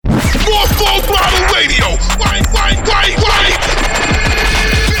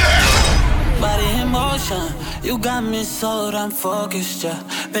me so damn focused, yeah.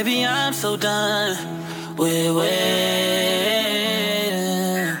 Baby, I'm so done with waiting.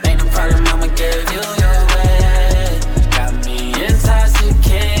 Ain't no problem, I'ma give you your way. Got me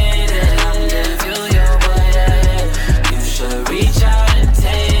intoxicated, I'll give you your way. You should reach out and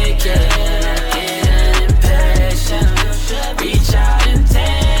take it. I'm getting impatient. You should reach out and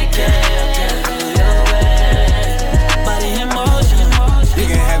take it. I'll give you your way. Body in motion. You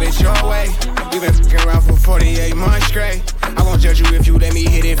can have it your way. You been f***ing around for 48 months straight. I won't judge you if you let me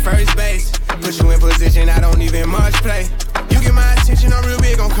hit it first base. Put you in position, I don't even much play. You get my attention, I'm real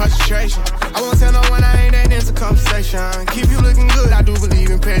big on concentration. I won't tell no one I ain't that into conversation. Keep you looking good, I do believe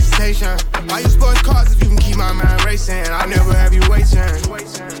in presentation. Why you sports cars if you can keep my mind racing? I'll never have you waiting.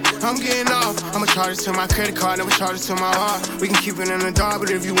 I'm getting off, I'ma charge it to my credit card, never charge it to my heart. We can keep it in the dark, but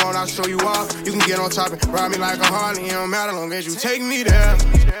if you want, I'll show you off. You can get on top and ride me like a Harley, it don't matter long as you take me there.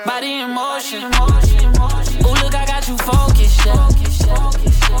 Body in motion. Ooh, look, I got you focused, yeah.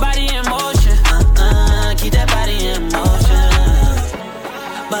 Body in motion. Keep that body in motion.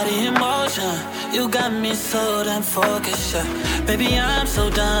 Body in motion. You got me so damn focused, yeah. Baby, I'm so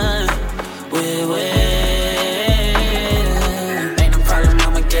done with waiting. Ain't no problem,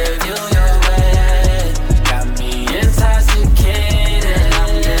 I'ma give you your way. Got me intoxicated,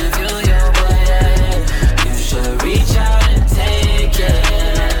 I'll give you your way. You should reach out and take it.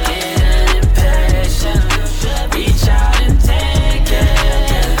 I'm getting impatient. You should reach out and take it.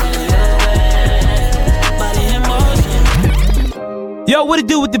 Yo, what it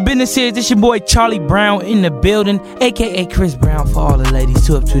do with the business is? This your boy Charlie Brown in the building, aka Chris Brown for all the ladies.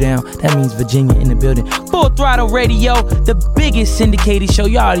 2 up, 2 down. That means Virginia in the building. Full Throttle Radio, the biggest syndicated show.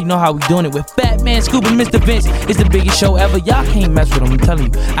 Y'all already know how we doing it with Fatman, Scoop, and Mr. Vince. It's the biggest show ever. Y'all can't mess with them, I'm telling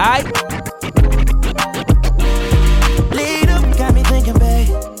you. Alright? Lead up, got me thinking, babe.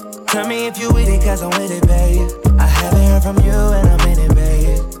 Tell me if you with it, cause I'm with it, babe. I haven't heard from you and I'm in it,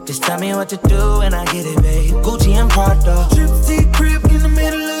 babe. Just tell me what to do and I get it, babe. Gucci and Prada. Trip crib in the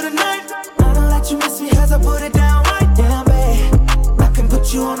middle of the night. I know that you miss me cause I put it down right. Damn, babe, I can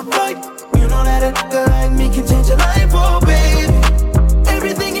put you on a flight. You know that a nigga like me can change your life, oh, baby.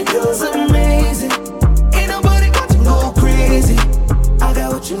 Everything you do is amazing. Ain't nobody got to go crazy. I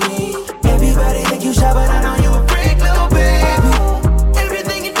got what you need. Everybody think you shy, but I know you a freak, little baby.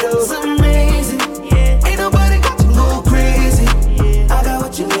 Everything you do is amazing. Ain't nobody got to go crazy. I got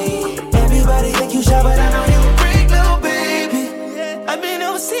what you need. Everybody think you shy, but I know you a freak, little baby. I've been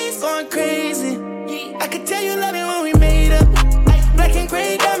overseas going crazy. I could tell you love me when we made up. Black and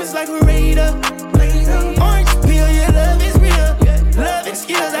gray diamonds like we're radar. Orange peel, yeah, love is real. Love and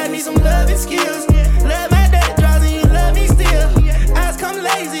skills, I need some love and skills. Love my dad draws and you love me still. Eyes come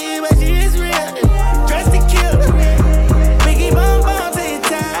lazy, but she is real. Dressed to kill. Biggie bum bum to your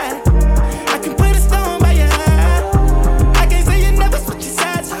tie. I can put a stone by your eye. I can't say you never switch your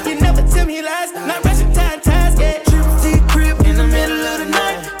sides. You never tell me lies. Not rushing ties, yeah. Trip crib in the middle of the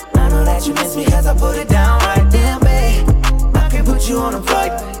night. I know that you miss me cause I put it down right. Damn, babe, I can put you on a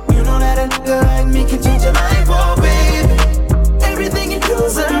flight. You know that a nigga like me can change your life, oh, baby. Everything you do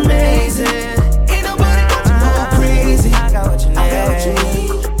is amazing. Ain't nobody got to go crazy. I got what you need.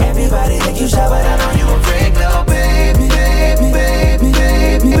 Everybody think you shy, but I know you a freak, little baby.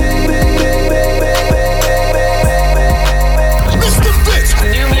 Mr. Vince,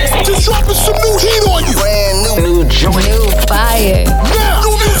 just dropping some new heat on you. Brand new joint. New fire. Now,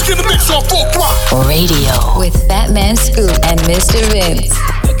 new music in the mix on Full Throttle Radio with Fatman, Scoop, and Mr. Vince.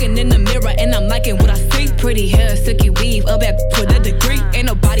 Looking in the mirror and I'm liking what I see. Pretty hair, silky weave, a bad with a degree. Ain't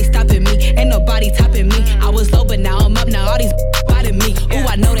nobody stopping me, ain't nobody topping me. I was low, but now I'm up, now all these spotting me. Ooh,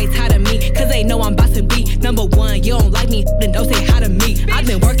 I know they tired of me, cause they know I'm about to be number one. You don't like me, then don't say hi to me. I've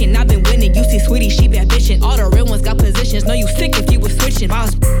been working, I've been winning. You see sweetie, she bad bitchin'. All the real ones got positions. Know you sick if you was switching.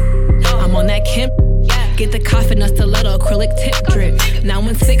 I'm on that Kim. Get the coffin, a stiletto, acrylic tip drip. Now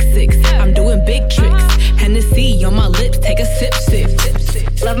I'm 6'6", I'm doing big tricks. Hennessy on my lips, take a sip.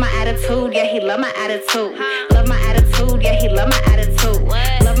 Love my attitude, yeah, he love my attitude. Love my attitude, yeah, he love my attitude.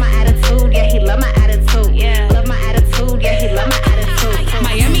 Love my attitude, yeah, he love my attitude. Love my attitude, yeah, he love my attitude.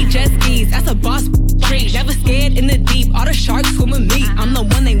 Miami jet skis, that's a boss treat. Never scared in the deep, all the sharks swim with me. I'm the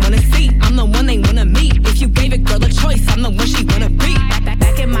one they wanna see, I'm the one they wanna meet. If you gave a girl a choice, I'm the one she wanna be.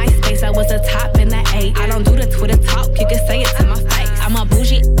 Back in my space, I was a top in the 8. I don't do the Twitter talk, you can say it to my face. I'm a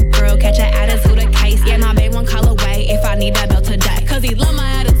bougie girl, catch an attitude a case. Yeah, my babe one call away if I need that belt today. Cause he love my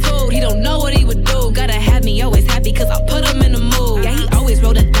attitude, he don't know what he would do. Gotta have me always happy cause I put him in the mood. Yeah, he always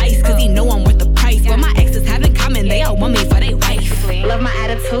roll the dice cause he know I'm worth the price. What my exes have in common, they all want me for they wife. Love my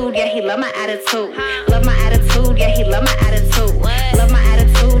attitude, yeah, he love my attitude. Love my attitude, yeah, he love my attitude. Love my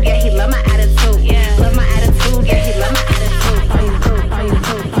attitude, yeah, he love my attitude. Love my attitude, yeah, he love my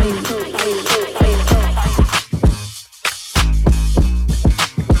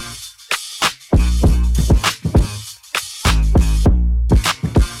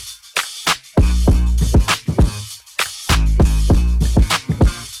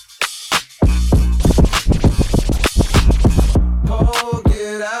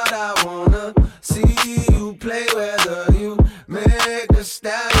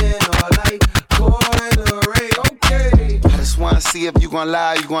gon'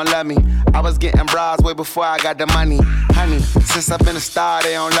 lie, you gon' love me. I was getting bras way before I got the money. Honey, since I've been a star,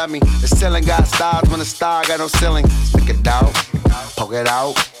 they don't love me. The ceiling got stars when the star got no ceiling. Stick it out, poke it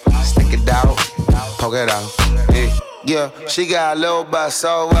out, stick it out, poke it out. Yeah, she got a little butt,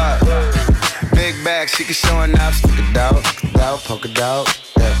 so what? Big bag, she can show enough. Stick it out, poke it out,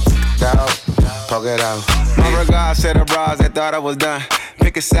 yeah, stick it out, poke it out. My regards to the bras that thought I was done.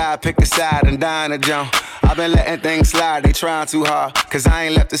 Pick a side, and dine a jump. I've been letting things slide, they trying too hard. Cause I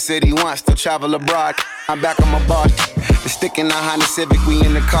ain't left the city once, still travel abroad. I'm back on my bar. The stick in the Honda Civic, we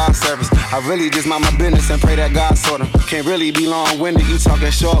in the car service. I really just mind my business and pray that God sort 'em. Can't really be long-winded, you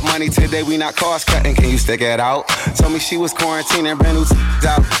talking short money today, we not cost cutting. Can you stick it out? Told me she was quarantining, brand new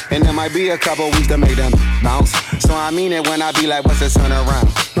out. And there might be a couple weeks to make them bounce. So I mean it when I be like, what's the turn around?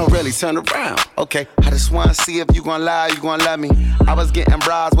 No, really, turn around. Okay, I just wanna see if you gon' lie, you gon' love me. I was getting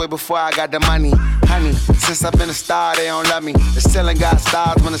bras way before I got the money. Honey, since I've been a star, they don't love me. The ceiling got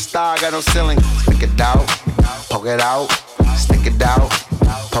stars when the star got no ceiling. Stick it out, poke it out, stick it out,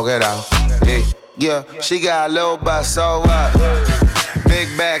 poke it out. Yeah, she got a little butt, so what? Big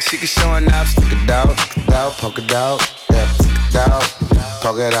bag, she can show enough. Stick it out, poke it out, yeah, stick it out,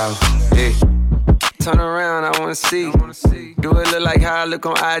 poke it out. Turn around, I wanna see. Do it look like how I look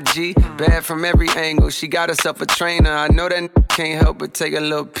on IG. Bad from every angle, she got herself a trainer. I know that can't help but take a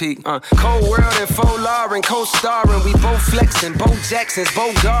little peek. Cold World and Faux Lauren, co-starring. We both flexing, Bo Jackson's,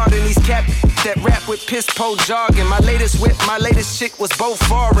 Bo Garden. These cap that rap with piss po jargon. My latest whip, my latest chick was both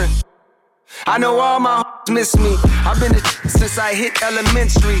foreign. I know all my miss me. I've been a since I hit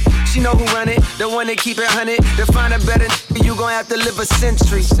elementary. She know who run it, the one that keep it 100. To find a better you gon' have to live a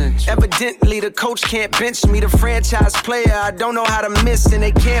century. Evidently the coach can't bench me. The franchise player, I don't know how to miss. And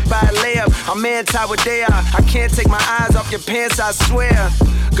they can't buy a layup, I'm anti what they are. I can't take my eyes off your pants, I swear.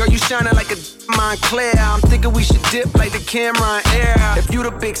 Girl, you shining like a Montclair. I'm thinking we should dip like the camera in air. If you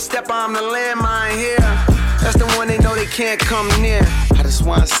the big stepper, I'm the landmine here. That's the one they know they can't come near. I just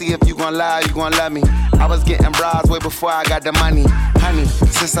wanna see if you gon' lie, you gon' love me. I was getting bras way before I got the money. Honey,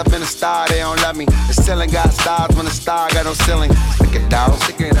 since I've been a star, they don't love me. The ceiling got stars when the star got no ceiling. Stick it out,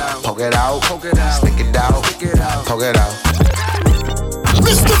 poke it out, stick it out, poke it out.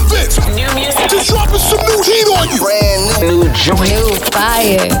 Mr. Vince, New music. just dropping some new heat on you. Brand new joint. New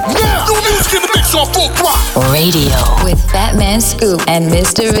fire. Now, new music in the mix on Full Throttle Radio with Fatman Scoop and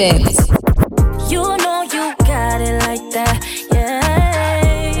Mr. Vince. You know you got it like that,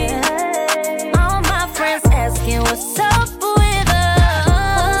 yeah. All my friends asking what's up with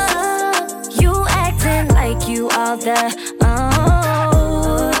us. You acting like you all that,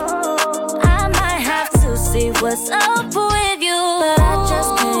 oh. I might have to see what's up with you. But I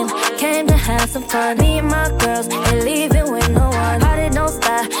just came to have some fun. Me and my girls ain't leaving with no one. Party don't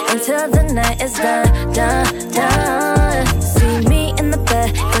stop until the night is done. See me in the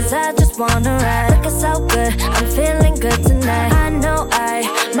bed, cause I just wanna ride. Looking so good, I'm feeling good tonight. I know I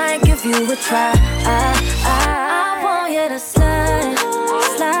might give you a try. I want you to slide,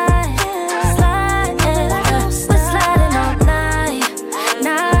 slide, slide, yeah. We're sliding all night,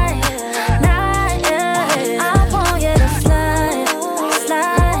 night, yeah. I want you to slide,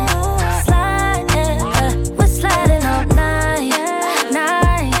 slide, slide, yeah. We're sliding all night,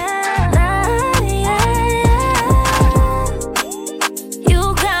 night, yeah. You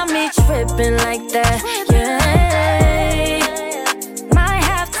got me tripping like that, yeah. Might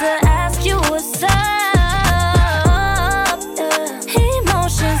have to ask you what's up, yeah.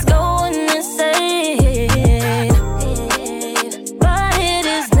 Emotions going insane, but it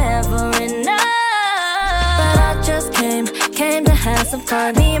is never enough. But I just came to have some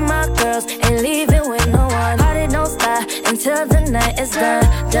fun. Me and my girls ain't leaving with no one. Party don't stop until the night is done.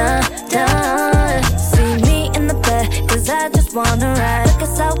 See me in the bed, cause I just wanna ride.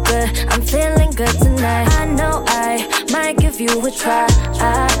 Looking so good, I'm feeling good tonight. I know I might give you a try.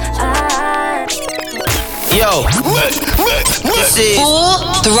 Yo, this is Full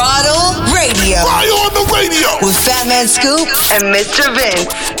Throttle Radio. Fire on the radio With Fatman Scoop and Mr. Vince.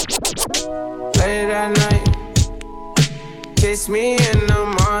 Late at night, kiss me in the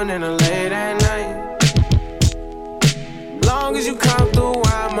morning or late at night. Long as you come through,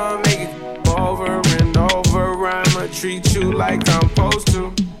 I'ma make it over and over. I'ma treat you like I'm supposed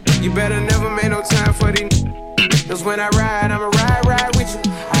to. You better never make no time for these. Cause when I ride, I'ma ride with you.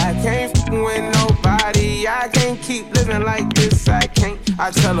 I can't f*** with nobody. I can't keep living like this, I can't.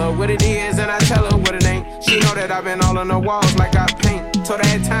 I tell her what it is and I tell her what it ain't. She know that I've been all on the walls like I paint. Told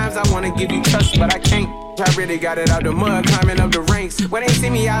her at times I wanna give you trust, but I can't. I really got it out the mud, climbing up the ranks. When they see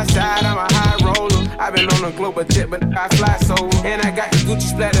me outside, I'm a high roller. I've been on a global jet, but I fly solo. And I got the Gucci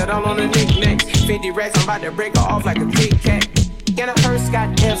splattered all on the knickknacks. 50 racks, I'm about to break her off like a Kit Kat. And I first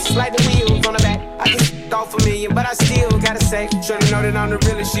got F's like the wheels on the back. I just off $1 million, but I still gotta say, shorty know that I'm the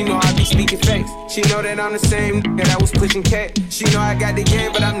realest. She know I be speaking facts. She know that I'm the same nigga that was pushing cat. She know I got the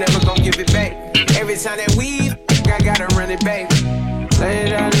game, but I'm never gonna give it back. Every time that we, I gotta run it back.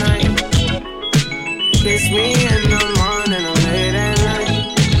 Late at night, kiss me in the morning. I'm late at night.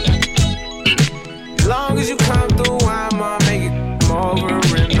 As long as you come through, I'ma make it over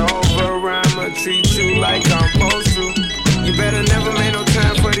and over. I'ma treat you like I'm supposed to. You better never make no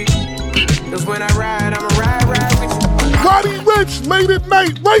time for these. Cause when I ride, I'ma ride with you. Roddy Ricch, late at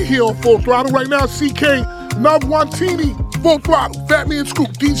night, right here on Full Throttle. Right now, CK, Navwantini, Full Throttle, Fatman Scoop,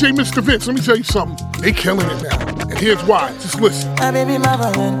 DJ Mr. Vince. Let me tell you something. They killing it now. And here's why. Just listen. My baby, my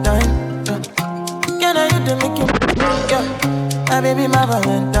Valentine. Can I hit the make you? Yeah. My baby, my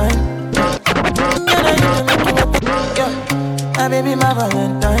Valentine. Can I hit the make you? Yeah. My baby, my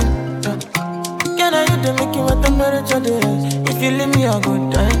Valentine. Can I hit the make you what temperature is? If you leave me a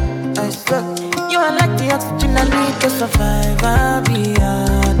good time, I swear. You are like the oxygen I need to survive. I'll be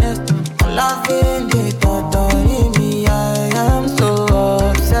honest. Loving the thought of me, I am so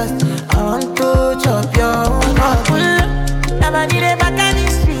obsessed. I want to chop your heart. Never need a back on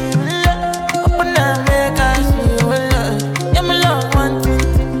this street. Open up, make us feel. Yeah, my love, one thing.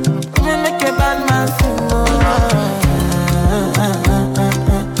 We make a bad man sing.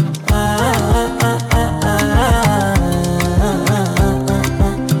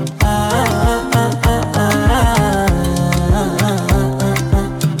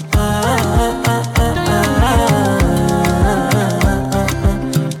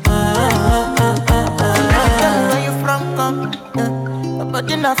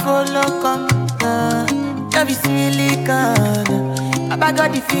 I follow come, be silicon. I got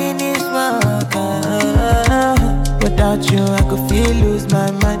the finish work. Without you, I could feel lose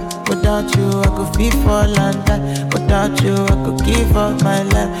my mind. Without you, I could feel fall and die. Without you, I could give up my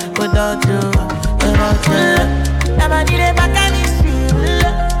life. Without you, never need a back on this field.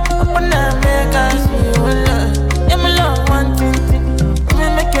 Open up, make us feel. Yeah, my love, one thing. We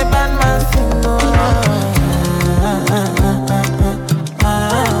make a bad man sing.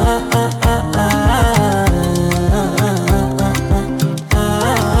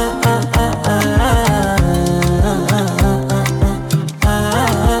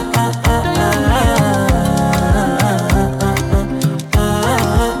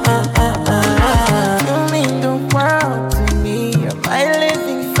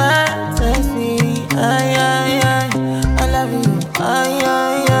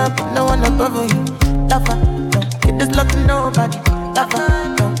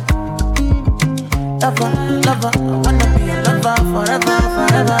 Nobody, lover, I wanna be a lover forever.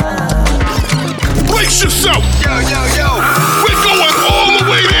 Brace yourself! Yo! We're going all the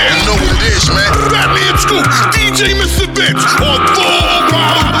way there! You know what it is, man. Fatman Scoop, DJ Mr. Vince on Full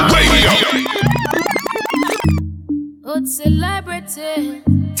Throttle Radio. Good celebrity.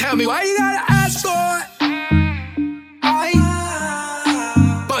 Tell me why you gotta ask for it.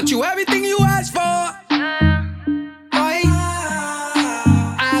 But you everything you asked for.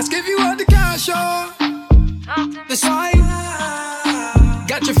 The side,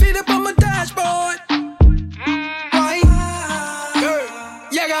 got your feet up on my dashboard. Right,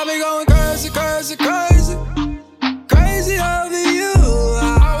 yeah, got me going crazy over you.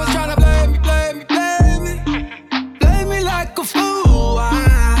 I was tryna blame me like a fool.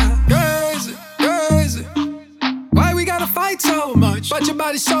 Crazy. Why we gotta fight so much? But your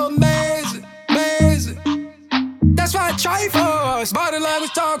body's so amazing. That's why I try for us. Body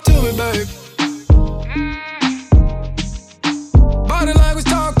language, talk to me, babe. Body language,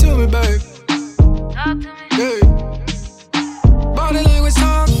 talk to me, babe. Talk to me. Yeah. Body language,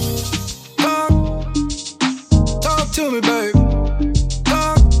 talk to me, babe.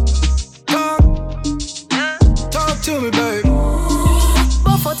 Talk to me, babe.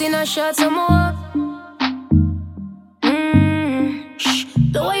 Both foot in a shirt, some more.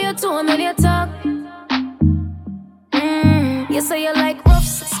 The way you tone when you talk. You say you like rough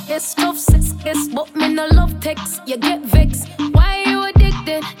sex, tough sex, but me no love text. You get vexed. Why you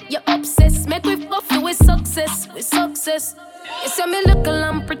addicted? You obsessed. Make we puff you with success. You say me look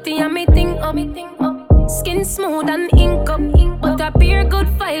and pretty and me think up. Skin smooth and ink up. But I appear good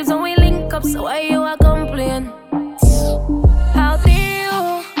vibes when we link up. So why you a complain? How dare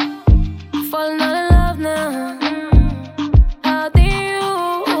you fall in love now? How dare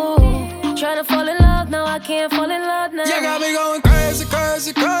you try to fall in love now? I can't fall in love now. You got me going crazy.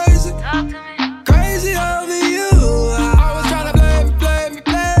 Talk to me. Crazy over you. I was tryna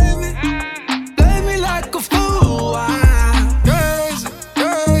blame me like a fool.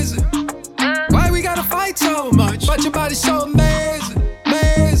 Crazy. Why we gotta fight so much? But your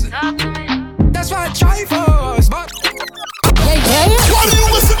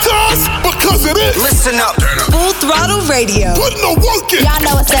because of this. Listen up. Full Throttle Radio. Put no work in. Y'all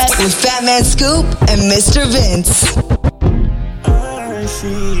know what's up with Fatman Scoop and Mr. Vince. I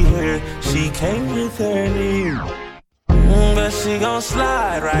see her, she came with her knee. But she gon'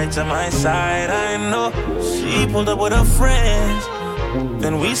 slide right to my side. I know she pulled up with her friends.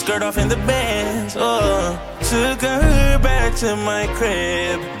 Then we skirt off in the Benz. Oh, took her back to my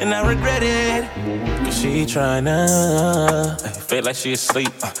crib, and I regret it. Cause she tryna feel like she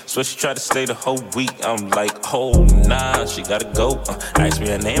asleep. So she tried to stay the whole week. I'm like, oh nah, she gotta go. Ask me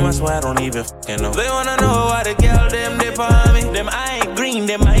her name, I swear I don't even fucking know. They wanna know why the girl them dip on me. Them I ain't green,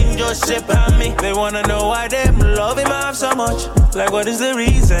 them I ain't just sip on me. They wanna know why them love him off so much. Like what is the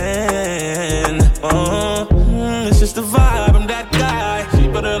reason? It's just the vibe, I'm that guy. She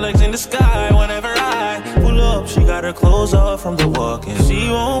put her legs in the sky whenever I pull up. She got her clothes off from the walking. She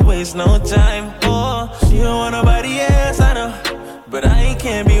won't waste no time. Oh, she don't want nobody else, I know. But I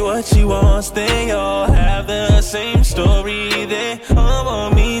can't be what she wants. They all have the same story. They all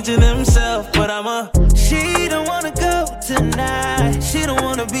want me to themselves, but she don't wanna go tonight. She don't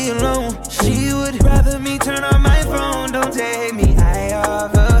wanna be alone. She would rather me turn on my phone. Don't take me eye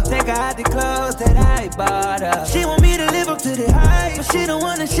off her. Take out the clothes that I bought her. She want me to live up to the hype, but she don't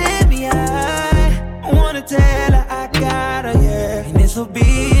wanna share me. I wanna tell her I got her, yeah. And this'll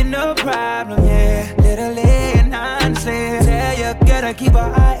be no problem, yeah. Literally nonsense. Tell you, gotta keep her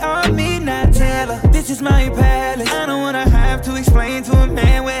eye on me, not tell her this is my palace. I don't wanna have to explain to a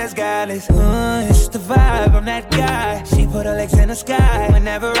man where it's godless. It's the vibe, I'm that guy. She put her legs in the sky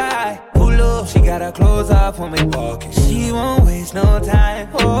whenever I pull up. She got her clothes off when we walking. She won't waste no time.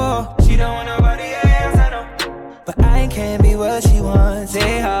 Oh, she don't want nobody else, I know. But I can't be what she wants.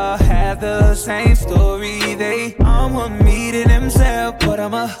 They all have the same story. They all want me to themselves, but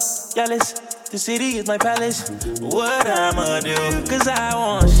I'm jealous. The city is my palace. What I'ma do? Cause I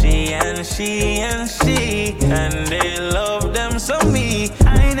want she and she and she, and they love them so me.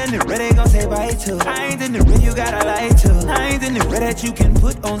 I ain't in the red, they gon' say bye to. I ain't in the red, you gotta lie to. I ain't in the red that you can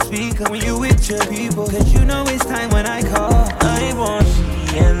put on speaker when you with your people. Cause you know it's time when I call. I want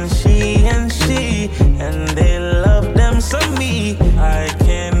she and she and she, and they love them so me. I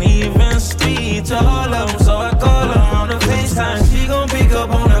can't even speak to all of them, so I call her on the FaceTime. She gon' pick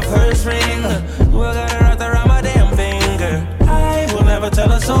up on the first ring. I got her wrapped around my damn finger. I will never tell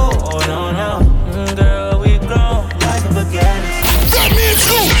her so, oh no, no. Girl, we grown like a beginning. Fatman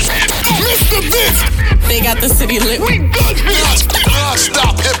Scoop, Mr. Vince. They got the city lit. We good here.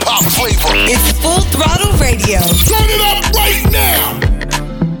 Non-stop hip-hop flavor. It's Full Throttle Radio. Turn it up right now.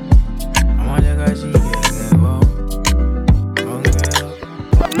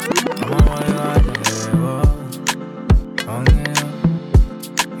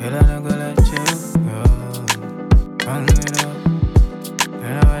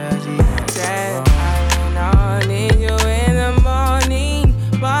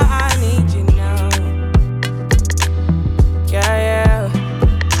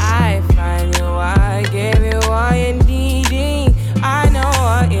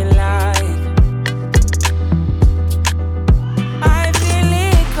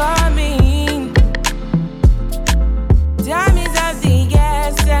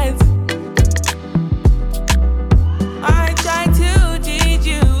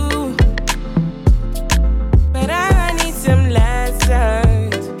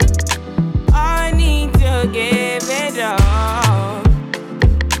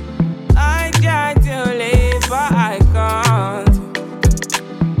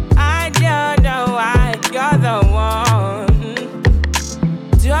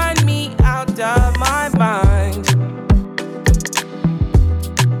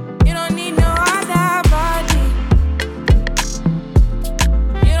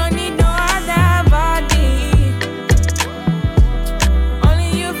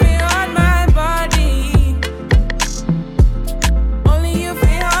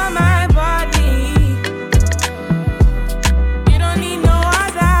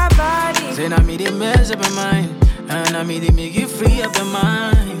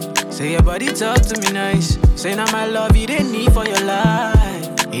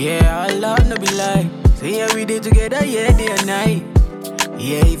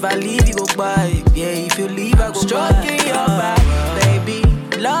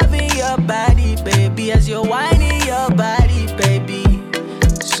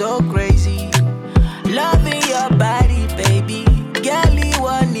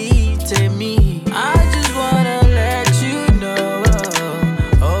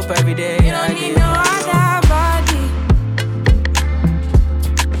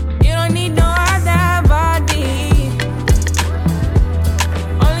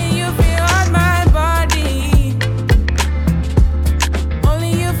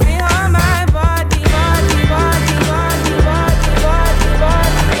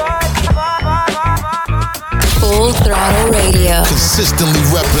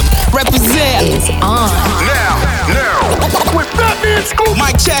 Represent. It's on. Now. With Fatman Scoop.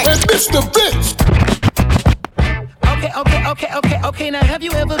 Mic check. And Mr. Vince. Okay, now have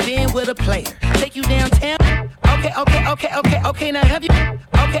you ever been with a player? Take you downtown? Okay, now have you?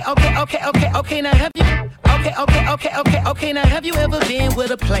 Okay, now have you? Okay, now have you ever been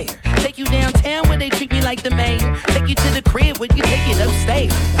with a player? Take you downtown where they treat me like the mayor. Take you to the crib where you take it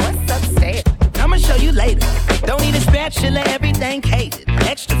upstairs. What's upstairs? I'ma show you later. Don't need a spatula, everything catered.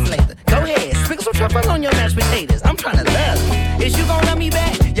 Extra flavor. Go ahead, sprinkle some truffle on your mashed potatoes. I'm tryna love you. Is you gon' love me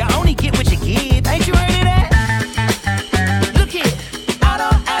back? You only get what you give. Ain't you heard of that? Look here, I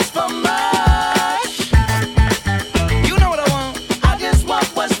don't ask for much. You know what I want. I just want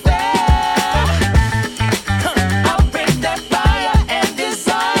what's fair. I'll bring that fire and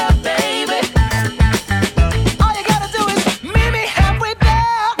desire, baby. All you gotta do is meet me halfway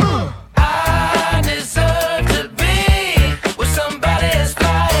there. I deserve to be with somebody as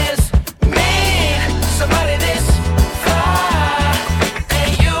fly as me, somebody this fly,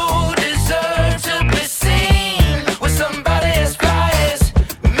 and you deserve to be seen with somebody as fly as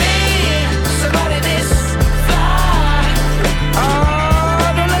me, somebody this fly. Oh,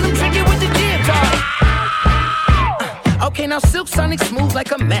 don't let them trick you with the jib talk. Okay, now Silk Sonic smooth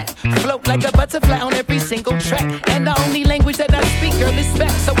like a mat, float like a butterfly on every single track. And the only language that I speak, girl, is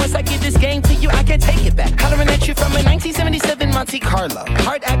back. So once I give this game to you, I can't take it back. Hollering at you from a 1977 Monte Carlo.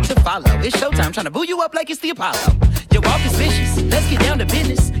 Hard act to follow. It's showtime, trying to boo you up like it's the Apollo. Your walk is vicious. Let's get down to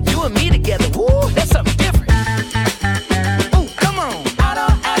business. You and me together. Woo, that's something different. Ooh, come on. I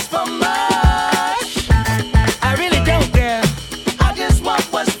don't ask for much. I really don't, girl. I just want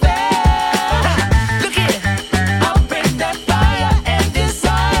what's fair. Look here. I'll bring that fire and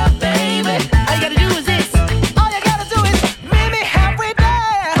desire, baby. All you gotta do is this. All you gotta do is meet me halfway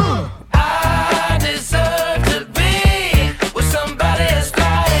there. I deserve to be with somebody as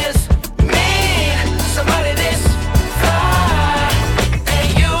fly as me, somebody this fly, and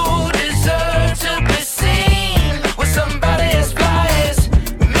you deserve to be seen with somebody as fly as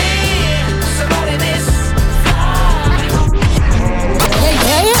me, somebody this fly.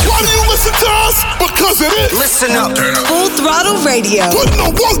 Why do you listen to us? Because it is. Listen up. Full Throttle Radio. Putting the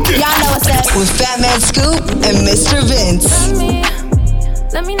work in. Y'all know what's up. With Fatman Scoop and Mr. Vince.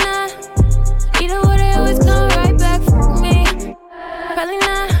 Let me not. Either way, they always come right back for me. Probably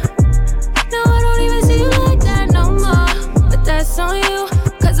not. No, I don't even see you like that no more. But that's on you.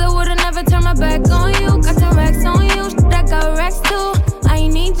 Cause I would've never turned my back on you. Got the racks on you. I got racks too. I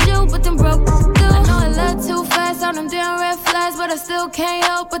ain't need you, but them broke do. I know I love too fast on them damn red flags, but I still can't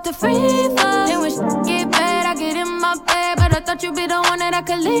help but the free fall. Then when shit get bad, I get in my bed, but I thought you'd be the one that I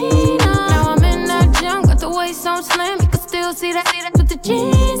could lean on. Now I'm in that gym, got the waist so slim, you can still see that with the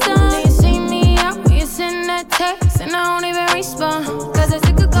jeans on. Then you see me out, you send that text, and I don't even respond. Cause I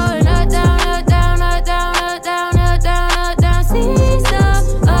still could go up, down, up, down, up, down, up, down, up, down, up, down, seesaw.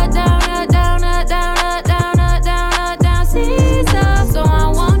 Up, down, up, down, up, down, up, down, up, down, up, down, seesaw. So I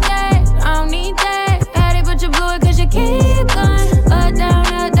want that, I don't need that. Had it, but you blew it cause you keep going. Up, down,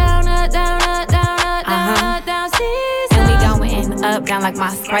 up, down, up, down, up, down, up, down, up, down, seesaw. And we going up, down like my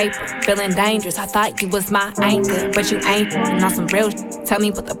scraper. Feeling dangerous, I thought you was my anchor, but you ain't. And on some real shit, tell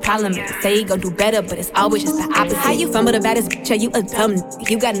me what the problem is. Say you gon' do better, but it's always just the opposite. How you fumble the baddest bitch, yeah, you a dumb nigga.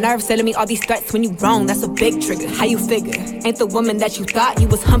 You got nerve telling me all these threats when you wrong, that's a big trigger. How you figure? Ain't the woman that you thought you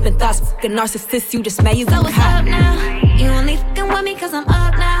was humping thoughts. Fucking narcissist, you just made you So what's up now? You only fucking with me cause I'm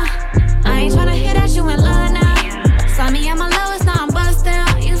up now. I ain't tryna hear that you in love now. Saw me at my lowest, now I'm bust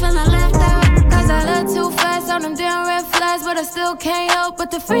down. You feeling left out. Cause I look too fast on them damn red flags, but I still can't help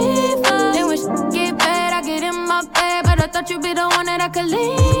but the free fall. Then when shit get bad, I get in my bed, but I thought you'd be the one that I could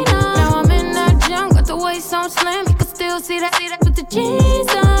lean on. Now I'm in that gym, got the waist so slim, you can still see that with the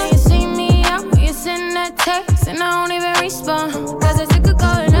jeans on. Then you see me out, you send that text, and I don't even respond. Cause I still could go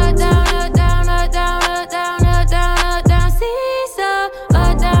up, down, up, down, up, down, up, down, up, down, up, down, seesaw.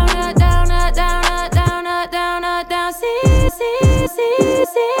 Up, down, up, down, up, down, up, down, up, down, up, down, seesaw.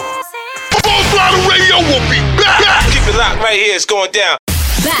 Full Throttle Radio will be back. Keep it locked right here. It's going down.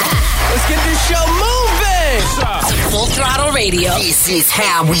 Let's get this show moving. Full Throttle Radio. This is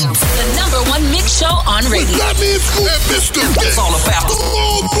how we do. The #1 mix show on radio. Fatman Scoop and Mr. Vince. It's all about the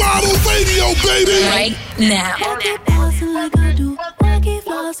Full Throttle Radio, baby. Right now. Why keep flossing like I do? Why keep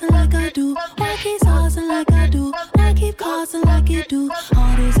flossing like I do? Why keep saucing like I do? Why keep causing like you do?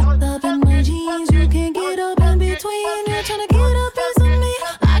 All this up in my jeans, you can't get up in between. You're trying to get a piece of me.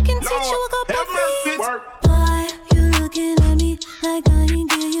 I can teach you a couple things. Why you looking at me like I ain't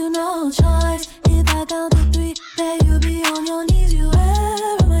give you no choice? If I count to 3, then you be on your knees. You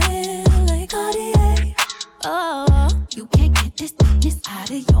ever my hand like Cartier. Oh, you can't get this out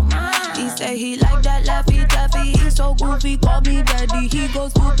of your Say he like that Laffy Taffy. He's so goofy, call me daddy. He go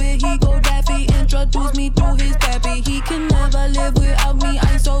stupid, he go daffy. Introduce me to his pappy. He can never live without me.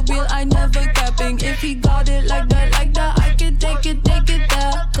 I'm so real, I never capping. If he got it like that, I can take it there.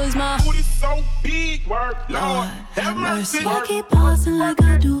 Cause my booty's so big, Lord, have mercy. I keep pausing like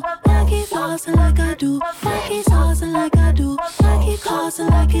I do. I keep flossing like I do. I keep saucing like I do. I keep tossing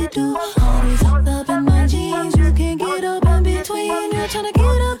like you do. All these hooked up in my jeans. You can't get up in between. You're trying to get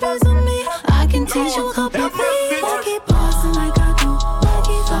a piece of me. I can teach you a couple things. I keep pausing like I do. I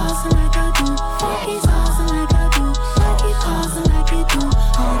keep flossing like I do. I keep saucing like I do. I keep tossing like you do.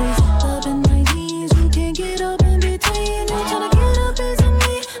 All these hooked up in my jeans. You can't get up in between. You're trying to get a piece of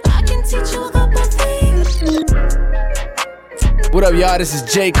me. I can teach you a couple things. What up, y'all? This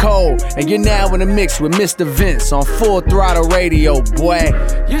is J. Cole, and you're now in the mix with Mr. Vince on Full Throttle Radio, boy.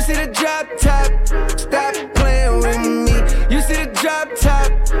 You see the drop top, stop playing with me. You see the drop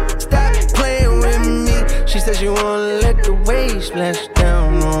top, stop playing with me. She says you wanna let the waves splash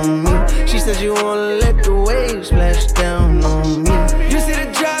down on me. She says you wanna let the waves splash down on me. You see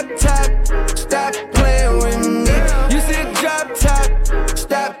the drop top, stop playing with me. You see the drop top,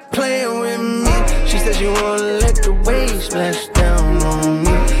 stop playing with me. She says you wanna let the waves splash down on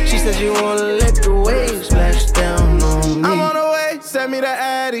me. She says you wanna let the waves splash down on me. I'm on the way, send me the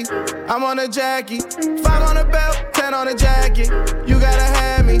Addy. I'm on the Jackie, 5 on the belt, 10 on the jacket. You gotta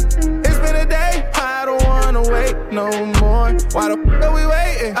have me. It's been a day, I don't wanna wait no more. Why the f are we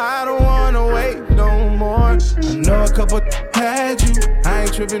waiting? I don't wanna wait no more. I know a couple had you, I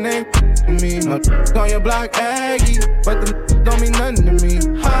ain't tripping, ain't me. My on your block Aggie, but the don't mean nothing to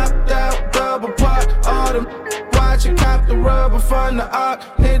me. Hopped out, double park, all them watch you cop the rubber from the arc.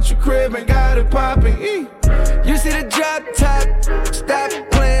 Hit your crib and got it popping. You see the drop top, stop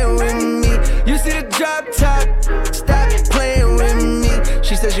playing with me. You see the drop top, stop playing with me.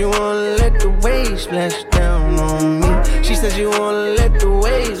 She says you wanna let the waves splash down on me. She says you wanna let the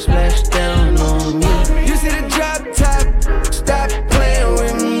waves splash down on me. You see the drop top, stop playing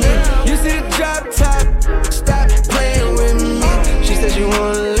with me. You see the drop top, stop playing with me. She says you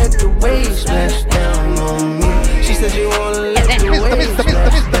wanna let the waves splash down on me. She says you wanna let the waves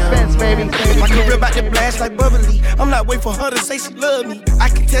splash down, baby. My career about to blast like bubbly. I'm not waiting for her to say she love me. I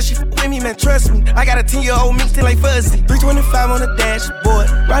can tell she with me, man, trust me. I got a 10-year-old mixed in like fuzzy. 325 on the dashboard.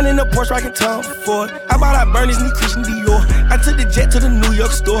 Riding the Porsche, rockin' Tom Ford. How about I burn this new Christian Dior? I took the jet to the New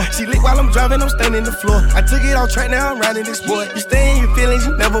York store. She lit while I'm driving, I'm standing the floor. I took it off track, now I'm riding this boy. You stay in your feelings,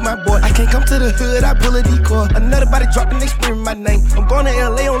 you never my boy. I can't come to the hood, I pull a decoy. Another body dropping, they screaming my name. I'm going to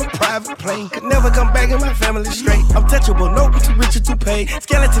LA on a private plane. Could never come back and my family straight. I'm touchable, no, I'm too rich or too paid.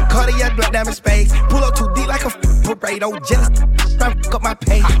 Skeleton, cardiac, black diamond spades. Pull up too deep like a parade. Oh, jealous, try to up my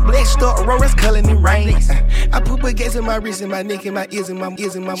pay. Black star, Aurora's coloring in rain. I put baguettes in my wrist, in my neck, in my ears, in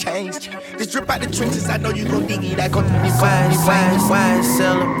my chains. Just drip out the trenches, I know you gon' dig it. I gon' do me Why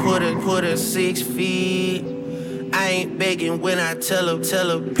seller put her 6 feet? I ain't begging when I tell her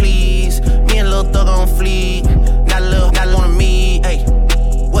please. Me and Lil Thug on fleek. Got a little on me. Hey,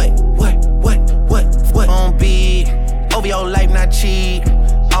 what? On beat. Over your life, not cheap.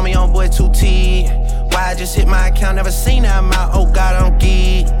 On me on boy 2T. Why I just hit my account, never seen that amount. Oh God, I'm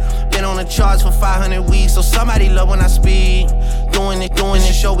geek. Been on the charts for 500 weeks, so somebody love when I speak. Doing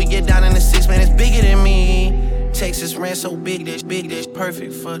this show, we get down in the 6, man, it's bigger than me. Texas ran so big, this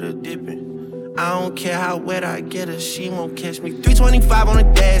perfect for the dipping. I don't care how wet I get her, she won't catch me. 325 on the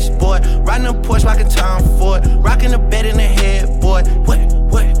dashboard, riding a Porsche, rockin' Tom Ford, rockin' the bed in the headboard. What?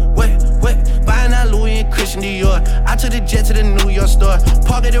 Buying that Louis and Christian Dior. I took the jet to the New York store,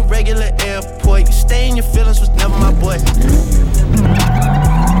 park at a regular airport. You stay in your feelings, was never my boy.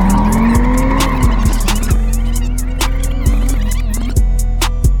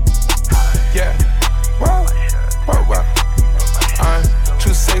 Yeah, wow. I'm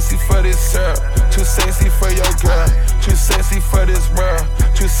too sexy for this syrup, too sexy for your girl, too sexy for this world,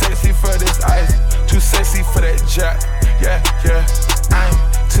 too sexy for this ice, too sexy for that jack. Yeah. I'm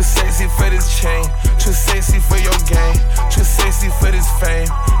too sexy for this chain, too sexy for your game, too sexy for this fame.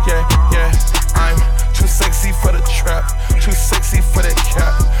 Yeah. I'm too sexy for the trap, too sexy for that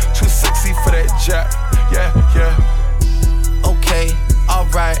cap, too sexy for that jack. Yeah. Okay,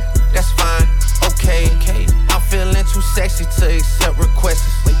 alright, that's fine. Okay, I'm feeling too sexy to accept requests.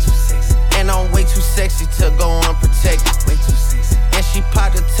 Way too sexy. And I'm way too sexy to go unprotected. Way too sexy. And she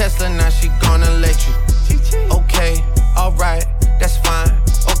popped a Tesla, now she gonna let you. Okay, alright, that's fine.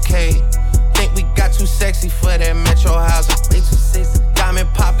 Okay, think we got too sexy for that Metro housing. Way too sexy. Diamond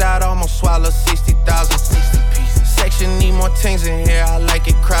popped out, almost swallowed 60,000. 60 pieces. Section need more things in here, I like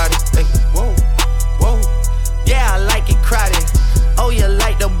it crowded. Hey, whoa. Yeah, I like it crowded. Oh, you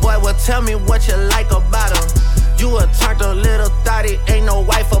like the boy, well Tell me what you like about him. You a turned a little thotty, ain't no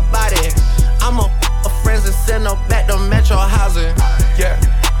wife about it. I'ma f friends and send her back to Metro housing. Yeah.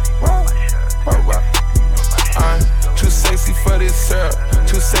 I'm too sexy for this syrup,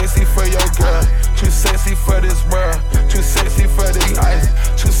 too sexy for your girl, too sexy for this world, too sexy for this ice,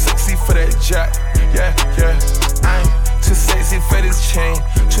 too sexy for that jack. Yeah, yeah. I'm too sexy for this chain,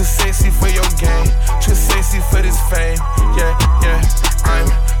 too sexy for your game, too sexy for this fame. Yeah, yeah. I'm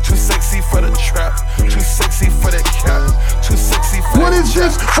too sexy for the trap, too sexy for that cap, too sexy for what is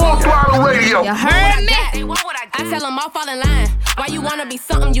this? Full Throttle Radio. You heard me? I tell them all fall in line. Why you wanna be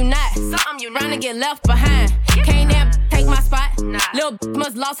something you not? Something you trying to get left behind. Can't never take my spot. Lil'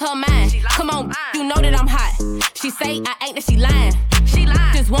 must lost her mind. Come on, you know that I'm hot. She say I ain't that she lying. She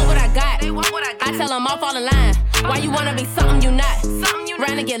lying. Just want what I got. I tell them all fall in line. Why you wanna be something you not? Something you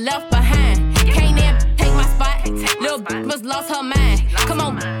trying to get left behind. Can't never take my spot. Lil' must lost her mind. Come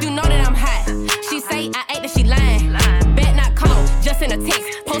on, you know that I'm hot. She say I ain't that she lying. Bet not call, just in a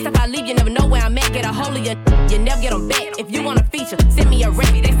text. Post if I leave, you never know where I'm at. Get a hold of you, you never get them back. If you want a feature, send me a rep.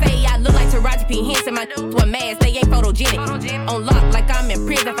 They say I look like Taraji P. Henson. My with mask, they ain't photogenic. On lock, like I'm in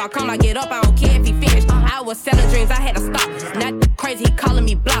prison. If I come, I get up. I don't care if he finished. I was selling dreams, I had to stop. Not crazy, he calling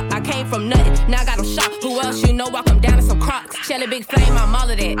me block. I came from nothing, now I got him shot. Who else you know? Walk him down in some Crocs. Shelly big flame, I'm all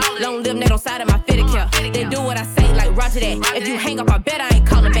of that. Long live net on side of my fitted cap. They do what I say, like Roger that. If you hang up, I bet I ain't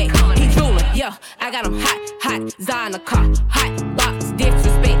calling back. He drooling, yeah. I got him hot, Zah in the car. Hot box,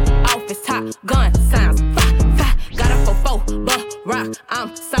 disrespect, office top, gun sounds. Got a 4-4, but rock.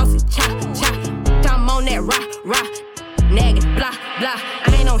 I'm saucy, chop. I'm on that rock. Nagging, blah.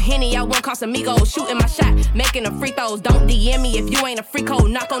 I ain't no Henny, I won't cost amigos. Shooting my shot, making the free throws. Don't DM me if you ain't a free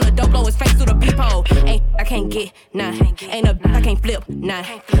code. Knock on the door, blow his face through the peephole. Ain't I can't get none. Ain't a I can't flip none.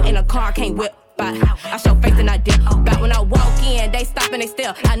 Ain't a car I can't whip. I show face and I dip. But when I walk in, they stop and they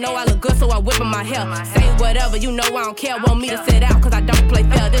still. I know I look good, so I whip in my hair. Say whatever, you know I don't care. Want me to sit out, cause I don't play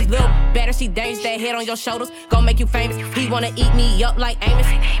fair. This little better, she dangerous, that head on your shoulders. Gon' make you famous. He wanna eat me up like Amos.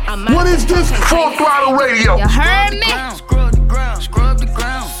 What is this? Full Throttle Radio. You heard me? Scrub the ground, scrub the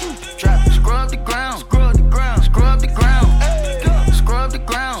ground. Scrub the ground, scrub the ground, scrub the ground. Scrub the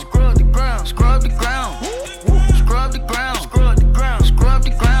ground, scrub the ground, scrub the ground. Scrub the ground, scrub the ground, scrub the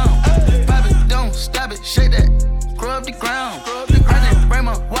ground. Stop it, shake that, scrub the ground. I didn't bring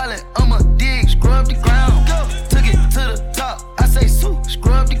my wallet, I'ma dig, scrub the ground. Took it to the top, I say,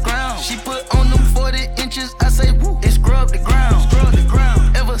 scrub the ground. She put on them 40 inches, I say, woo, it scrub the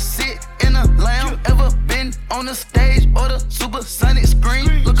ground. Ever sit in a lounge, ever been on the stage or the supersonic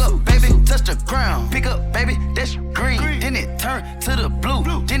screen? Look up, baby, touch the ground. Pick up, baby, that's green. Then it turn to the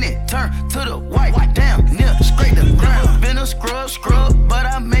blue, then it turn to the white. Down, near, scrape the ground. Been a scrub, but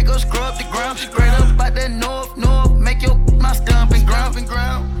I make her scrub the ground. Straight up out that north, make your my stomping ground. No,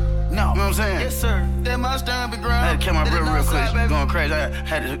 you know what I'm saying? Yes, sir. That my stomping ground. I had to kill my brother real quick. Going crazy. I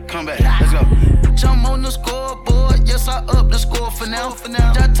had to come back. Let's go. Jump on the scoreboard. Yes, I up the score for now.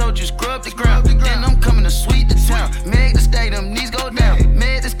 I told you scrub the ground. Then I'm coming to sweep the town. Meg the stay, them knees go down.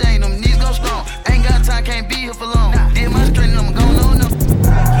 Meg the stay, them knees go strong. Ain't got time, can't be here for long. Did my strength, I'm going on.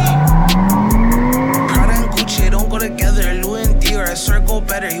 Prada and Gucci don't go together. Louis and Dior, I swear go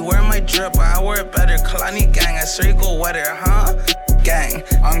better. He wear my drip, but I wear it better. Kalani gang, I swear you go wetter, huh? Gang,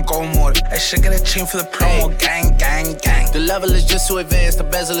 on go mode. I should get a chain for the promo. Gang. The level is just too advanced. The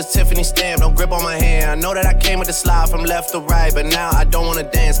bezel is Tiffany stamp. Don't grip on my hand. I know that I came with the slide from left to right, but now I don't wanna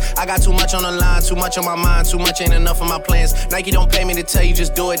dance. I got too much on the line, too much on my mind, too much ain't enough of my plans. Nike don't pay me to tell you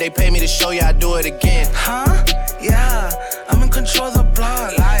just do it. They pay me to show you I do it again. Huh? Yeah, I'm in control of the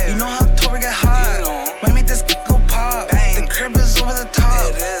block. You know how October get hot. Might make this go pop. The crib is over the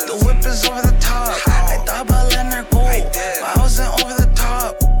top. The whip is over the top. I thought about letting her go, but I wasn't over the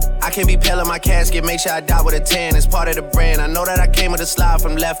top. I can't be pale in my casket, make sure I die with a 10. It's part of the brand. I know that I came with a slide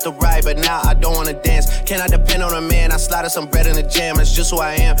from left to right, but now I don't wanna dance. Can I depend on a man? I slide some bread in the jam. That's just who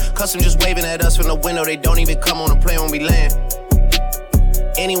I am. Custom just waving at us from the window. They don't even come on the plane when we land.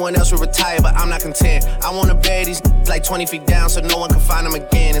 Anyone else would retire, but I'm not content. I wanna bury these like 20 feet down so no one can find them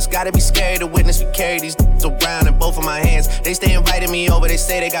again. It's gotta be scary to witness me carry these around in both of my hands. They stay inviting me over, they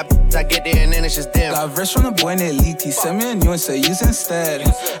say they got I get there and then it's just them. Got a verse from the boy named Elite. He sent me a new one, said use instead.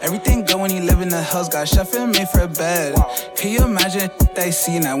 Everything good when you live in the hills. Got a chef and made for a bed. Can you imagine that I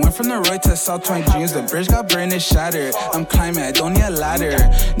seen? I went from the Roy to South 20 Dreams. The bridge got burned and shattered. I'm climbing, I don't need a ladder.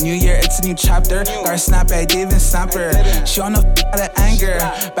 New year, it's a new chapter. Got a snap, I didn't even snap her. She on the out of anger.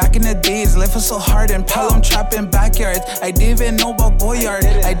 Back in the days, life was so hard and Pelham trapping backyards. I didn't even know about Goyard.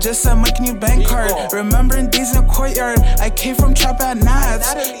 I just said my new bank card. Remembering days in the courtyard. I came from trap at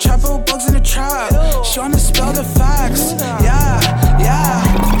Nats. Trap with bugs in the trap. She wanna spell the facts. Yeah.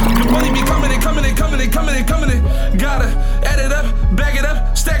 Really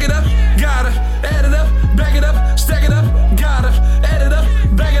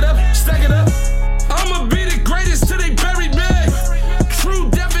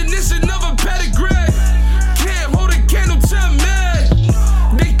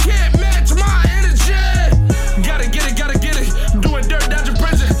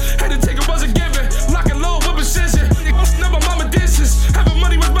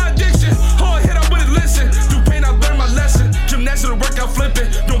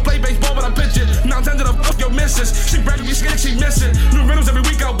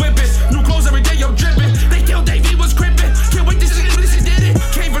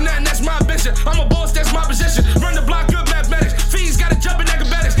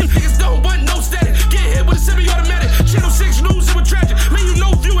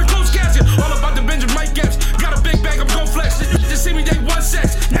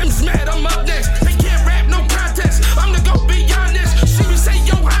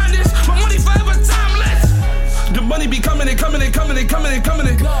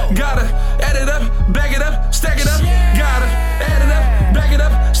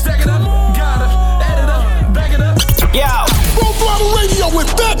Stack it up, gotta add it up, back it up. Yo, Full Throttle Radio with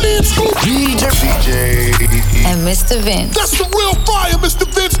Fatman, Scoop, DJ and Mr. Vince. That's the real fire, Mr.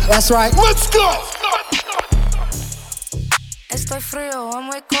 Vince. That's right. Let's go. Estoy frío, I'm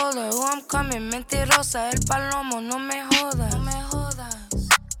way colder. Who I'm coming, mentirosa. El palomo, no me jodas. No me jodas.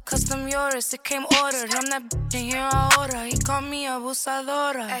 Custom yours, it came ordered. I'm that bitch in here ahora. He called me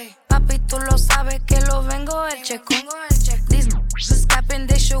abusadora. Ay. Papi, tú lo sabes que lo vengo el checo. These bitches capping,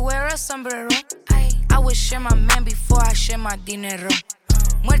 they should wear a sombrero. Ay. I would share my man before I share my dinero.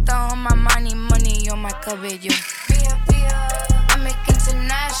 Muerta on my money, money on my cabello. I make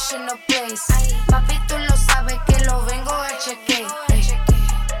international plays. Papi, tú lo sabes que lo vengo a cheque.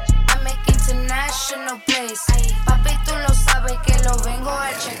 I make international plays. Papi, tú lo sabes que lo vengo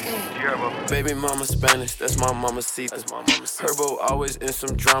a cheque. Baby mama Spanish, that's my mama Sita. Herbo always in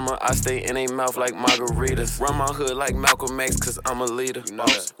some drama. I stay in a mouth like margaritas. Run my hood like Malcolm X, cause I'm a leader.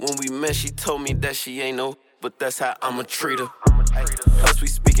 When we met, she told me that she ain't no, but that's how I'ma treat her. Plus we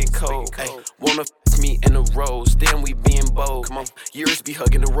speaking code. Wanna f me in the rose, then we being bold. Come on, years be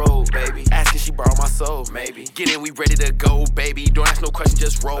hugging the road, baby. Asking she borrow my soul, maybe. Get in, we ready to go, baby. Don't ask no question,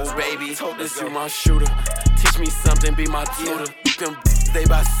 just roll, baby. Told this you my shooter. Teach me something, be my tutor. Them they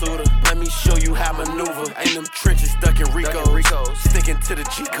by Suda. Let me show you how maneuver. Ain't them trenches ducking Rico. Sticking to the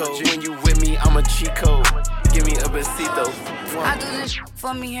G code. When you with me, I'm a cheat code. Give me a besito. I do this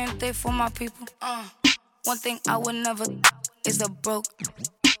for me, gente, for my people. One thing I would never is a broke.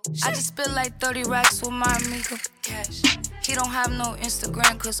 I just spit like 30 racks with my amigo. Cash. He don't have no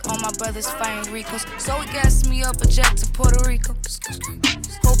Instagram cause all my brothers fighting Ricos. So he gassed me up a jet to Puerto Rico.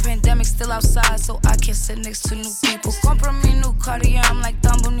 Whole pandemic still outside so I can't sit next to new people. Compra me new Cartier, I'm like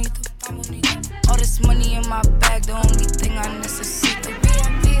tan bonito. All this money in my bag, the only thing I necesito.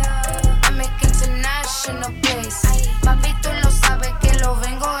 I make international plays. Papi, tú lo sabes que lo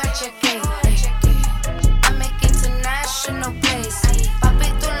vengo a cheque. I make international plays. Papi,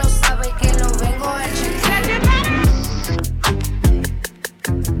 tú lo sabes que lo vengo a cheque.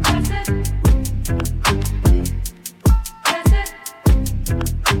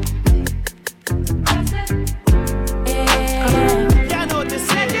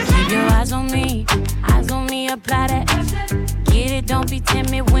 Apply that. Get it, don't be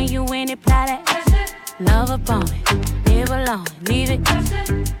timid when you in it, apply that. Love upon it, live alone, leave it. I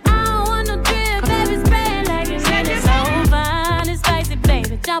don't want no drip, baby, spread like it's in it. So fine and spicy,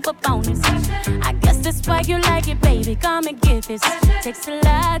 baby, jump up on this. I guess that's why you like it, baby, come and get this. Takes a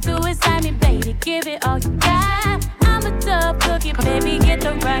lot to excite me, baby, give it all you got. I'm a tough cookie, baby, get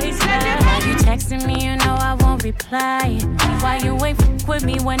the right spot. Why you texting me, you know I won't reply. Why you ain't with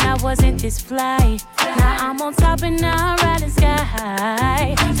me when I wasn't this fly? Now I'm on top and now I'm riding sky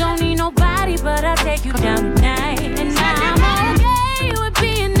high. Don't need nobody, but I'll take you down tonight. And now I'm okay with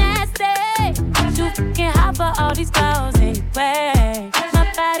being nasty. Too fucking hot for all these girls anyway.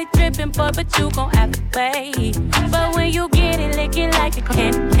 My body dripping, boy, but you gon' have to wait. But when you get it, lick it like a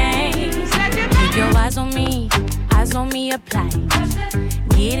candy cane. Keep your eyes on me, apply.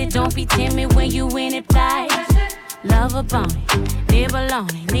 Get it, don't be timid when you in it, fly. Love upon it, live alone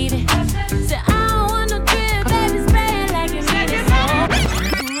and leave it. Say I don't want no drip, baby, spray it like you need it.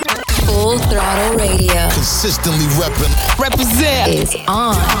 Full Throttle Radio. Consistently represent is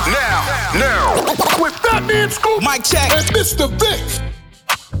on. Now. With Fatman, Scoop, Mic check, and Mr. Vince.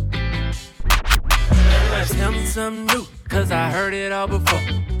 Tell me something new, cause I heard it all before.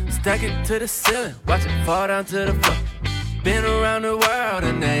 Stuck it to the ceiling, watch it fall down to the floor. Been around the world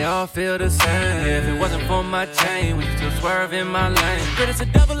and they all feel the same. If it wasn't for my chain, we still swerve in my lane. But it's a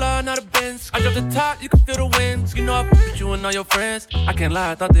double R, not a Benz. I drop the top, you can feel the winds. You know I with you and all your friends. I can't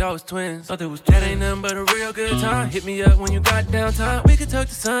lie, I thought they all was twins. Thought they was that ain't nothing but a real good time. Hit me up when you got downtime. We can tuck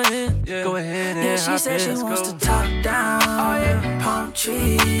the sun in. Yeah. Go ahead and she said she wants to top down. Oh, yeah. Palm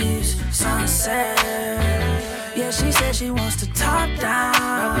trees, sunset. Yeah, she said she wants to top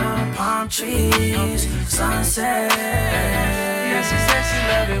down. Palm trees, sunset. Yeah, she said she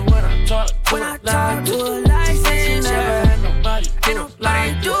love it when I talk to when I talk to her like this. She never had nobody ain't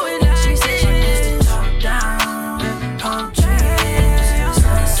nobody do it like she said she wants to top down. Palm trees,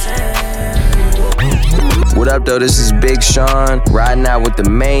 sunset. What up, though? This is Big Sean, riding out with the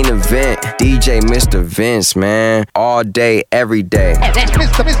main event, DJ Mr. Vince, man. All day, every day.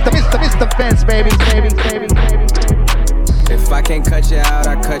 Mr. Vince, baby. If I can't cut you out,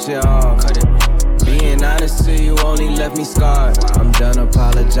 I cut you off. Being honest to you only left me scarred. I'm done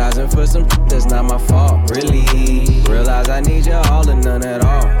apologizing for some that's not my fault. Really, realize I need you all and none at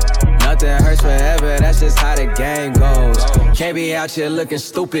all. Nothing hurts forever, that's just how the game goes. Can't be out here looking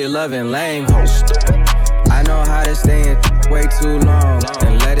stupid, loving lame hoes. I I know how to stay in way too long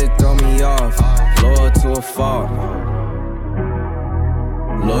and let it throw me off. Loyal to a fault.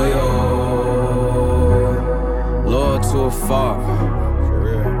 Loyal to a fault. For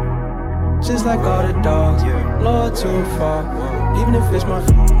real. Just like all the dogs, loyal to a fault. Even if it's my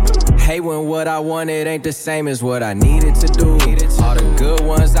hate when what I wanted ain't the same as what I needed to do. All the good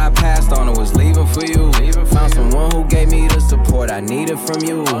ones I passed on, I was leaving for you. Found someone who gave me the support I needed from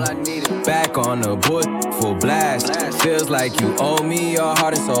you. Back on the book, full blast. Feels like you owe me your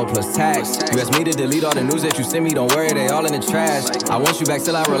heart and soul plus tax. You asked me to delete all the news that you sent me, don't worry, they all in the trash. I want you back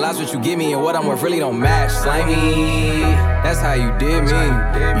till I realize what you give me and what I'm worth really don't match. Slimy, that's how you did me.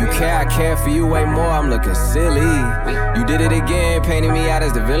 You care, I care for you way more, I'm looking silly. You did it again, painting me out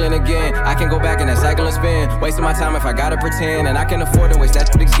as the villain again. I can go back in that cycle and spin, wasting my time if I gotta pretend, and I can afford to waste that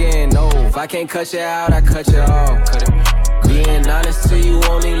shit again. No, if I can't cut you out, I cut you off. Being honest to you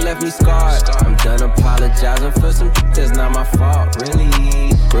only left me scarred. I'm done apologizing for some that's not my fault, really.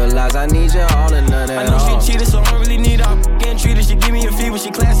 Realize I need you all and none at all. I know she cheated, so I don't really need her. Getting treated, she give me a fever. She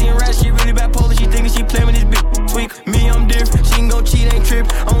classy and rad, she really bipolar. She thinking she playing with this bitch. Tweak, me, I'm different. She can go cheat, ain't trip.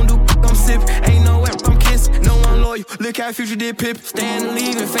 I don't do I'm sip. Ain't no way, I'm kiss. No one loyal. Look how Future did Pip. Stay in the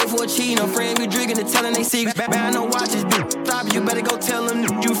league and faithful cheating. No friend be drinking and telling they secrets. Bad no watches, bitch. Stop, you better go tell them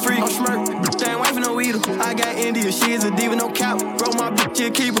you free. I'm smirk. They ain't wife no eater. I got India, she is a diva, no cap. Bro, my bitch, she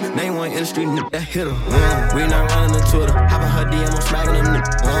a keeper. Name one in the street, that hit her. We not running the Twitter. Hopping her DM, I'm smacking them.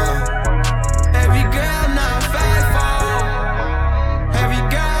 Every girl not faithful. Every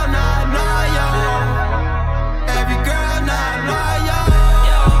girl not loyal. Every girl not loyal.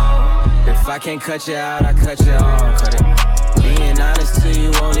 If I can't cut you out, I cut you off. Being honest to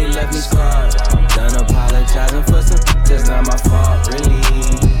you only left me scarred. Done apologizing for some that's not my fault, really.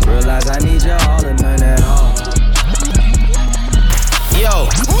 Realize I need you all and none at all. Yo,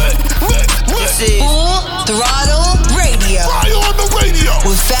 this is Full Throttle Radio. Fire on the radio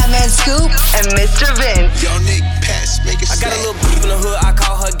with Fatman Scoop and Mr. Vince. Yo, Nick, pass, make it I got a little beef in the hood, I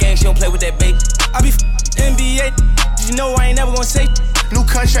call her gang, she don't play with that bait. I be NBA, you know I ain't never gonna say. New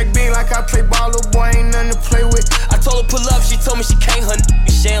contract big like I play ball, little boy ain't nothing to play with. I told her pull up, she told me she can't, her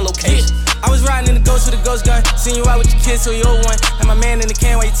be sharing location. I was riding in the ghost with a ghost gun, seen you out with your kids, so you old one. And my man in the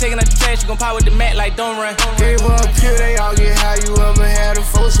can while you taking out the trash, you gon' pop with the mat like don't run. Gave her a pill, they all get high, you ever had a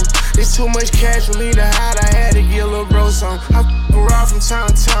foursome. It's too much cash for me to hide, I had to get a little bro some. I around from time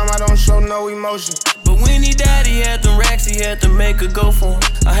to time, I don't show no emotion. But when he died, he had them racks, he had to make her go for him.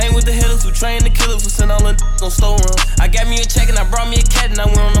 I hang with the hitters who train the killers who send all the on store run. I got me a check and I brought me a cat and I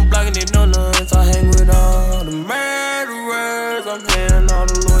went on the block and they know none. So I hang with all the murderers, I'm paying all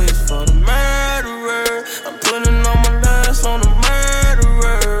the lawyers for the murderers. I'm putting all my last on the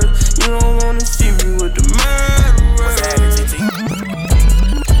murderers. You don't wanna see me with the murderers.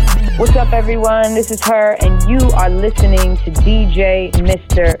 What's up, everyone? This is her, and you are listening to DJ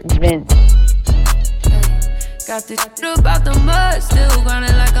Mr. Vince. Got this shit about the mud, still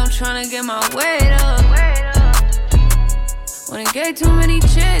grinding like I'm trying to get my weight up. When it gave too many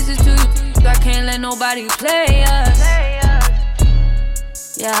chances to you, I can't let nobody play us.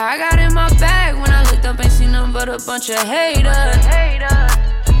 Yeah, I got in my bag when I looked up, ain't seen nothing but a bunch of haters.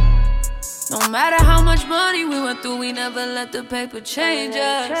 No matter how much money we went through, we never let the paper change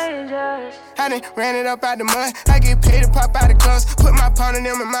us. I done ran it up out the mud. I get paid to pop out the guns. Put my pound in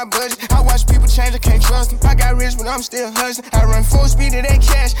them in my budget. I watch people change, I can't trust them. I got rich, but I'm still hustling. I run full speed to they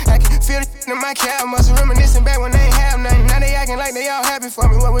cash. I can feel the in my cab. Must reminiscing back when they ain't have nothing. Now they acting like they all happy for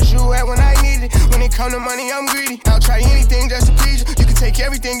me. Where was you at when I needed it? When it come to money, I'm greedy. I'll try anything just to please you. You can take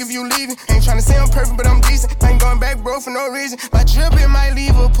everything if you leave it. Ain't tryna say I'm perfect, but I'm decent. I ain't going back, bro, for no reason. My drip, it might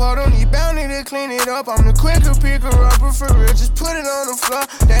leave a part on you. Bound to clean it up. I'm the quicker picker upper for real. Just put it on the floor.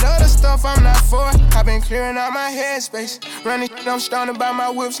 That other stuff I'm not for. I've been clearing out my headspace. Running, I'm starting to buy my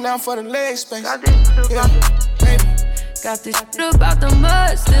whips now for the leg space. Yeah, baby. Got this shit about the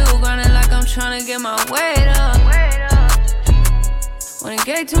mud, still grinding like I'm trying to get my weight up. When it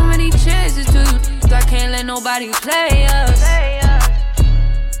gave too many chances to you, I can't let nobody play us.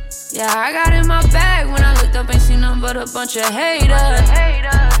 Yeah, I got in my bag when I looked up, ain't seen nothing but a bunch of haters.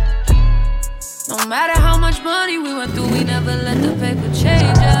 No matter how much money we went through, we never let the paper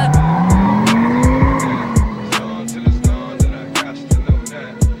change us.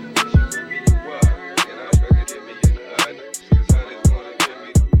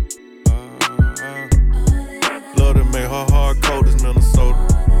 Love to make her hard cold as Minnesota.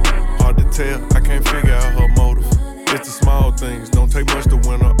 Hard to tell, I can't figure out her motive. It's the small things, don't take much to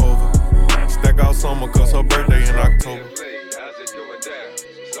win her over. Stack out summer cause her birthday in October. How's it going down?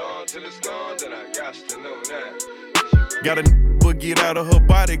 It's on to the storm that I got to know now. Got a but get out of her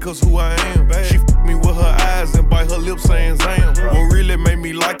body, cause who I am. She f me with her eyes and bite her lips saying Zam. What really made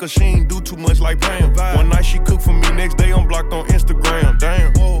me like her, she ain't do too much like Pam. One night she cooked for me, next day I'm blocked on Instagram.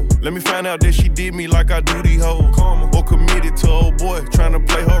 Damn. Let me find out that she did me like I do these hoes. Or committed to old boy, trying to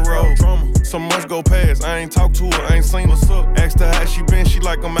play her role. Some months go past, I ain't talked to her, I ain't seen her. Asked her how she been, she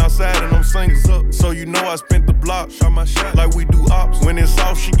like I'm outside and I'm singing. So you know I spent the block, shot my shot like we do ops. When it's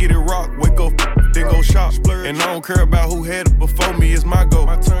off, she get it rocked, wake up, then go shop. And I don't care about who had it before me, it's my go.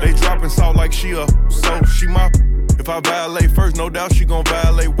 They dropping salt like she a, so she my. If I violate first, no doubt she gon'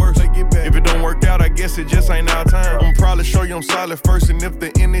 violate worse. If it don't work out, I guess it just ain't our time. I'ma probably show you I'm solid first, and if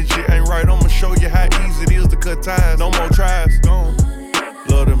the energy ain't right, I'ma show you how easy it is to cut ties. No more tries.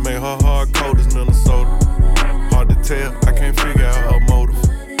 Love to make her heart cold as Minnesota. Hard to tell, I can't figure out her motive.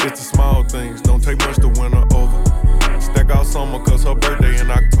 It's the small things, don't take much to win her over. Stack out summer cause her birthday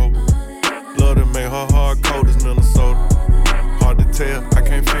in October. Love to make her heart cold as Minnesota. Hard to tell, I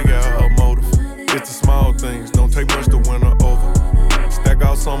can't figure out her motive. It's the small things, don't take much to win her over. Stack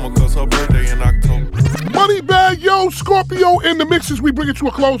out summer cause her birthday in October. Money Bag, yo, Scorpio in the mixes. We bring it to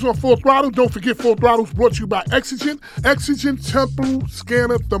a close on Full Throttle. Don't forget Full Throttle's brought to you by Exigent. Exigent temporal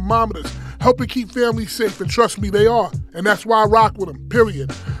scanner thermometers. Helping keep families safe, and trust me, they are. And that's why I rock with them,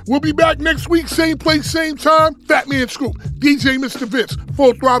 period. We'll be back next week, same place, same time. Fatman Scoop, DJ Mr. Vince,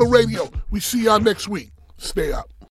 Full Throttle Radio. We see y'all next week. Stay up.